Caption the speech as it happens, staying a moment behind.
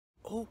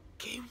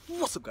Okay,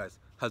 what's up guys?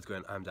 How's it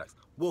going? I'm Dax.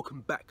 Welcome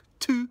back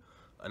to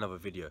another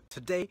video.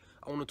 Today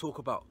I want to talk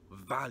about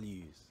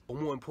values, or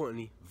more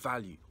importantly,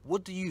 value.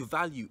 What do you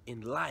value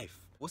in life?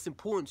 What's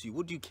important to you?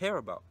 What do you care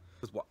about?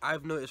 Because what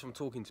I've noticed from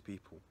talking to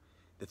people,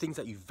 the things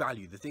that you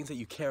value, the things that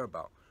you care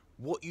about,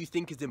 what you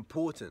think is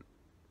important,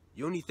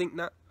 you only think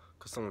that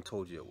because someone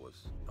told you it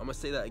was. I'm gonna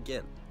say that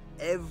again.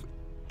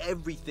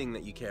 Everything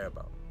that you care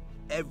about,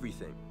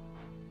 everything,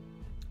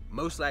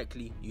 most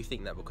likely you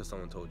think that because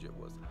someone told you it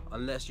was.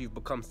 Unless you've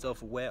become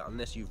self-aware,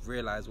 unless you've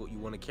realized what you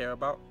want to care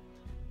about,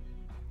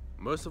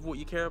 most of what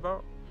you care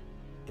about,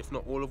 if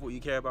not all of what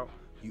you care about,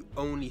 you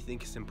only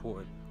think it's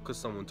important because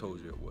someone told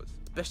you it was.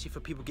 Especially for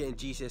people getting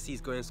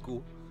GCSEs, going to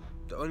school,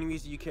 the only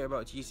reason you care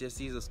about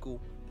GCSEs at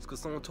school is because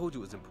someone told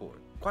you it was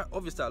important. Quite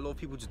obvious that a lot of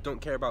people just don't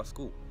care about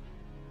school.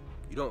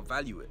 You don't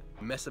value it.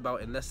 You mess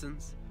about in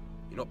lessons,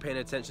 you're not paying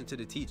attention to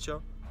the teacher,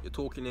 you're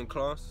talking in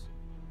class.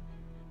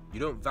 You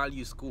don't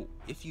value school.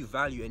 If you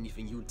value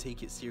anything, you would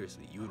take it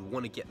seriously. You would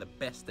want to get the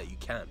best that you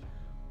can.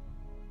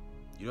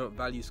 You don't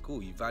value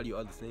school, you value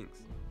other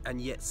things. And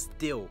yet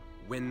still,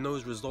 when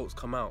those results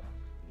come out,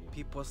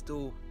 people are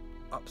still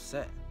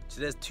upset.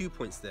 So there's 2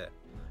 points there.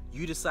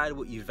 You decide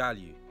what you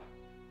value.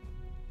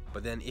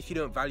 But then if you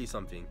don't value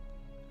something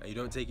and you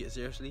don't take it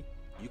seriously,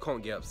 you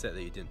can't get upset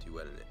that you didn't do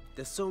well in it.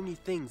 There's so many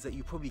things that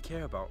you probably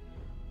care about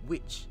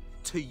which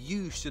to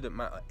you shouldn't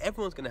matter.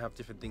 Everyone's going to have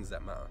different things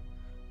that matter.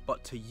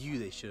 But to you,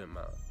 they shouldn't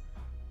matter.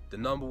 The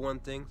number one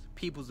thing,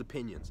 people's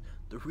opinions.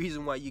 The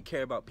reason why you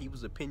care about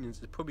people's opinions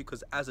is probably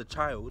because as a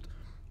child,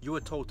 you were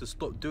told to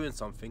stop doing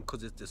something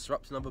because it's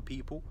disrupting other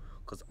people,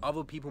 because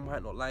other people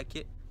might not like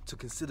it, to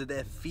consider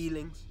their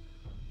feelings.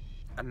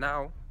 And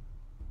now,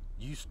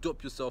 you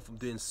stop yourself from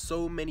doing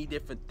so many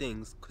different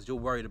things because you're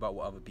worried about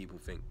what other people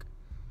think.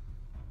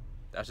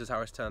 That's just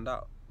how it's turned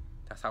out.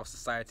 That's how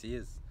society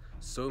is.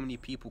 So many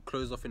people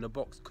close off in a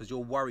box because you're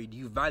worried.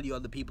 You value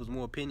other people's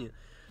more opinion.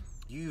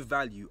 You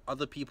value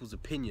other people's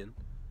opinion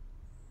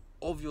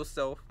of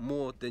yourself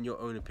more than your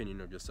own opinion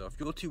of yourself.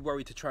 You're too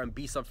worried to try and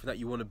be something that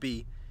you want to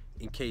be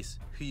in case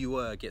who you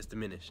were gets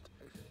diminished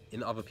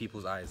in other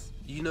people's eyes.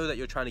 You know that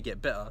you're trying to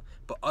get better,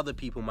 but other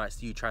people might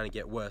see you trying to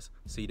get worse,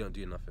 so you don't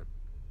do nothing.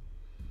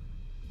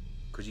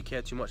 Because you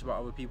care too much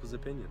about other people's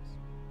opinions.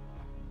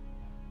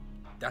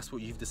 That's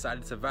what you've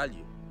decided to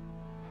value.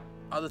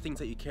 Other things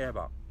that you care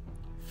about.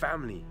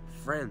 Family,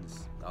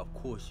 friends. Now, of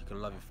course, you can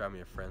love your family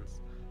and friends.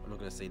 I'm not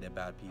going to say they're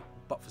bad people.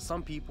 But for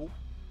some people,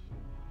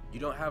 you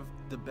don't have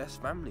the best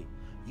family.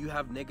 You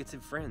have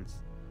negative friends.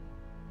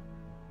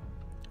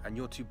 And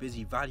you're too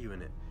busy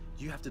valuing it.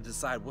 You have to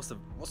decide what's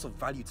of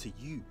value to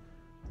you.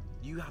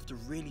 You have to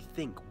really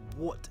think,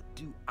 what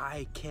do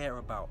I care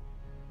about?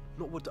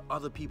 Not what do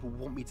other people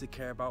want me to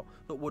care about.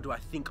 Not what do I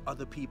think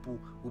other people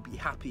will be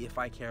happy if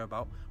I care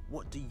about.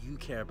 What do you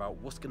care about?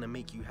 What's going to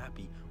make you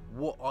happy?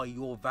 What are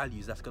your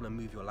values that's going to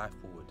move your life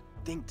forward?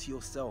 Think to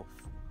yourself,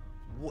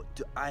 what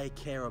do I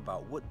care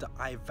about? What do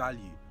I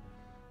value?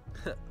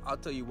 I'll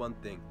tell you one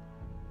thing.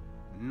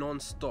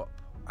 Non-stop,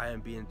 I am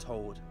being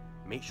told,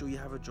 make sure you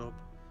have a job,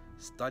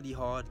 study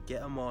hard,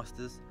 get a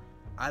master's.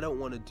 I don't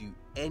want to do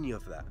any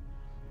of that.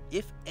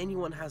 If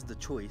anyone has the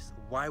choice,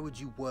 why would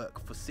you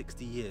work for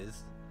 60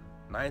 years,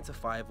 9 to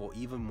 5 or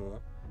even more,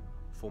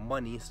 for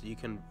money so you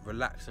can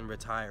relax and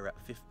retire at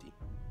 50?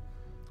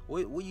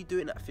 What are you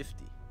doing at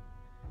 50?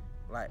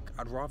 Like,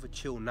 I'd rather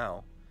chill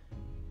now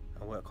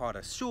and work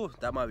harder. Sure,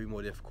 that might be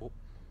more difficult,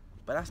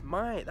 but that's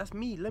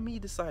me. Let me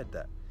decide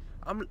that.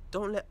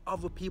 Don't let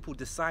other people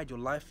decide your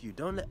life for you.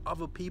 Don't let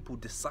other people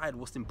decide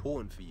what's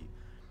important for you.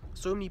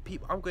 So many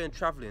people, I'm going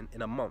traveling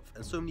in a month,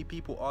 and so many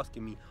people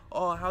asking me,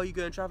 oh, how are you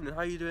going traveling?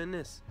 How are you doing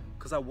this?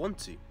 Because I want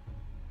to.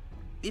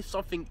 If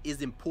something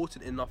is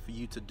important enough for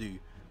you to do,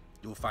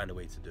 you'll find a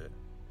way to do it.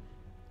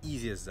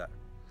 Easy as that.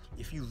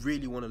 If you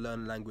really want to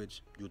learn a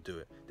language, you'll do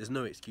it. There's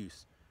no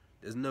excuse.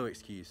 There's no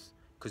excuse.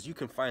 Because you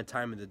can find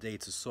time in the day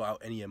to sort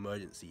out any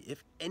emergency.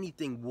 If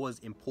anything was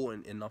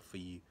important enough for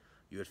you,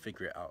 you would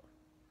figure it out.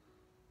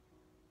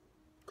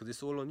 Because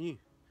it's all on you.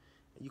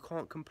 And you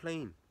can't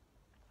complain.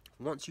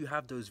 Once you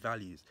have those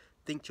values,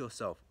 think to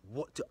yourself,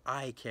 what do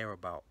I care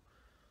about?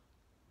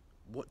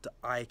 What do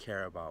I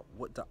care about?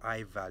 What do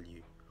I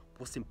value?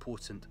 What's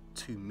important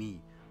to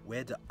me?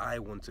 Where do I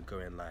want to go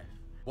in life?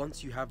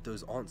 Once you have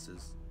those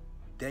answers,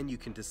 then you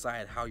can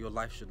decide how your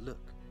life should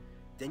look.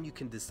 Then you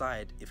can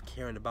decide if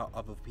caring about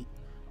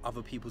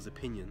other people's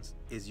opinions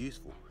is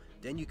useful.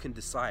 Then you can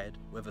decide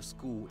whether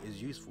school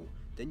is useful.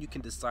 Then you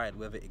can decide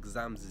whether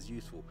exams is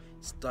useful.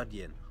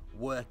 Studying,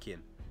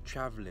 working,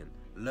 traveling,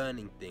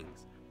 learning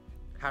things,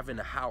 having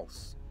a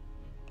house,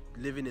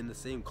 living in the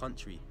same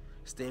country,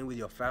 staying with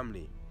your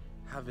family,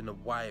 having a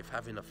wife,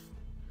 having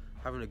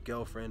a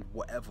girlfriend,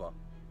 whatever.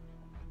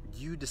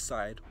 You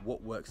decide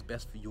what works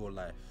best for your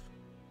life.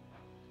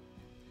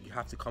 You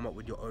have to come up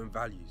with your own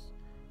values,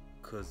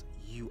 because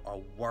you are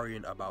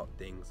worrying about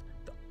things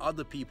that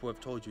other people have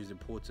told you is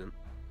important,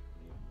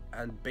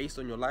 and based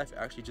on your life, it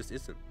actually just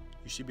isn't.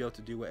 You should be able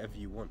to do whatever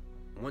you want.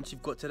 Once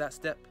you've got to that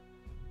step,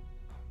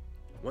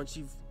 once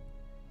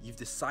you've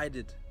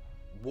decided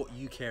what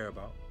you care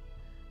about.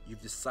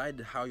 You've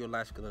decided how your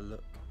life's gonna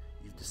look.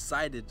 You've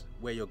decided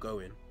where you're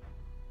going.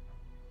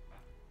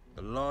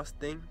 The last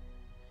thing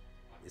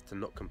is to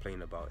not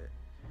complain about it.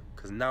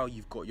 Because now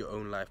you've got your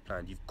own life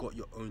planned. You've got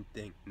your own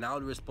thing. Now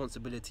the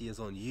responsibility is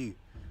on you.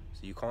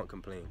 So you can't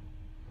complain.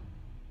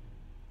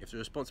 If the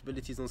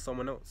responsibility is on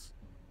someone else,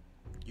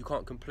 you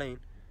can't complain.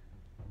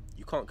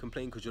 You can't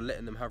complain because you're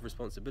letting them have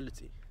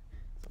responsibility.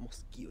 There's a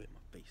mosquito in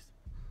my face.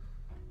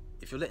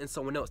 If you're letting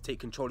someone else take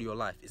control of your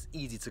life, it's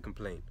easy to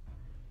complain.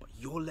 But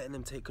you're letting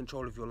them take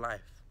control of your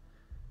life.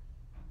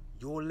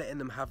 You're letting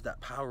them have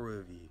that power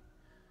over you.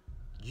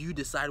 You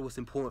decide what's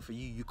important for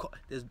you. You can't,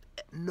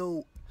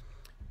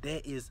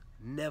 there is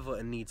never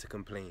a need to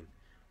complain.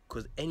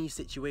 Because any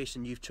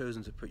situation you've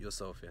chosen to put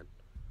yourself in.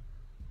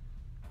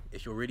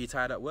 If you're really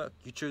tired at work,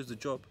 you chose the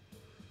job.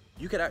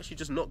 You could actually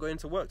just not go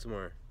into work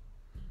tomorrow.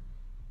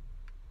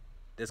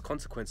 There's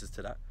consequences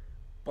to that.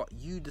 But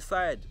you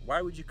decide,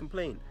 why would you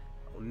complain?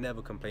 I'll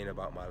never complain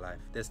about my life.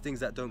 There's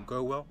things that don't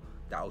go well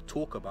that I'll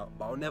talk about,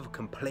 but I'll never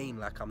complain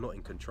like I'm not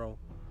in control.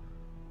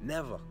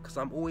 Never, because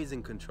I'm always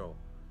in control.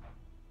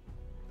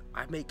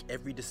 I make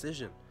every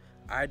decision.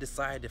 I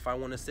decide if I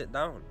want to sit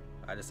down.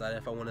 I decide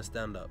if I want to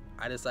stand up.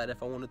 I decide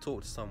if I want to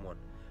talk to someone.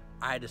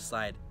 I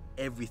decide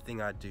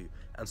everything I do.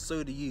 And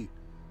so do you.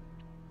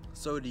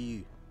 So do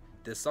you.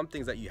 There's some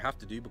things that you have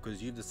to do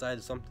because you've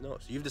decided something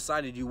else. You've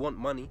decided you want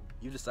money.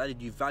 You've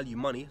decided you value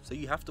money, so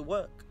you have to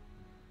work.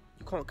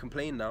 You can't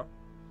complain now.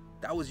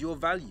 That was your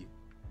value.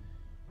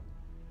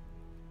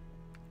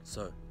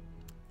 So,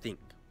 think,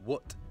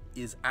 what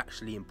is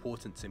actually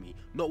important to me?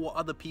 Not what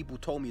other people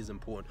told me is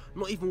important.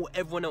 Not even what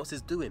everyone else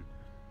is doing.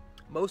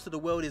 Most of the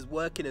world is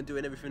working and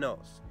doing everything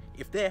else.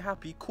 If they're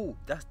happy, cool.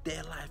 That's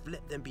their life.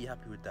 Let them be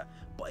happy with that.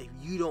 But if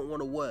you don't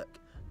want to work,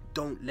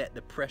 don't let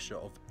the pressure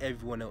of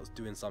everyone else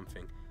doing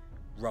something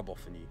rub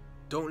off on you.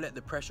 Don't let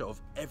the pressure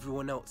of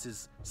everyone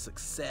else's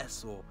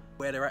success or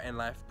where they're at in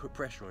life put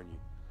pressure on you.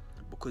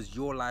 Because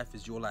your life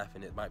is your life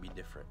and it might be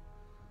different.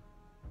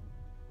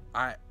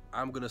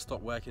 I'm going to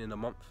stop working in a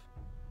month.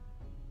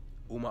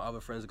 All my other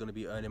friends are going to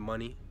be earning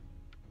money.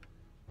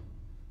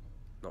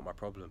 Not my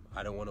problem.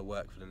 I don't want to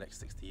work for the next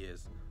 60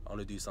 years. I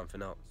want to do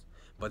something else.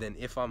 But then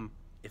if I'm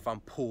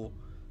poor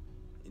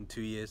in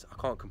 2 years,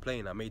 I can't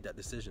complain. I made that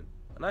decision.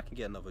 And I can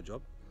get another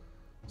job.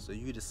 So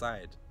you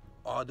decide,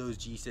 are those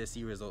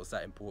GCSE results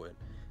that important?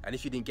 And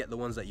if you didn't get the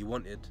ones that you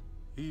wanted,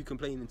 who are you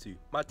complaining to?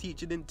 My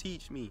teacher didn't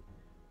teach me.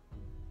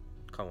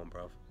 Come on,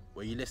 bruv.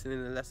 Were you listening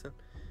to the lesson?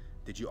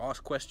 Did you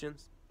ask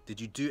questions? Did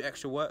you do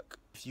extra work?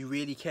 If you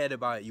really cared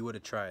about it, you would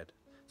have tried.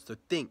 So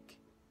think,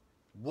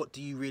 what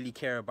do you really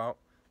care about?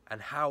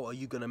 And how are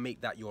you going to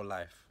make that your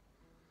life?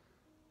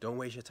 Don't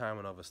waste your time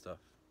on other stuff.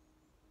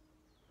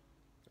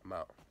 I'm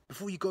out.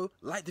 Before you go,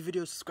 like the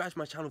video, subscribe to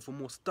my channel for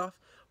more stuff.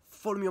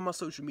 Follow me on my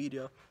social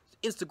media,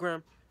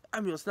 Instagram,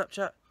 add me on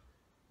Snapchat.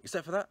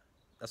 Except for that,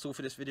 that's all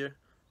for this video.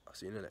 I'll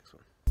see you in the next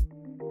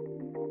one.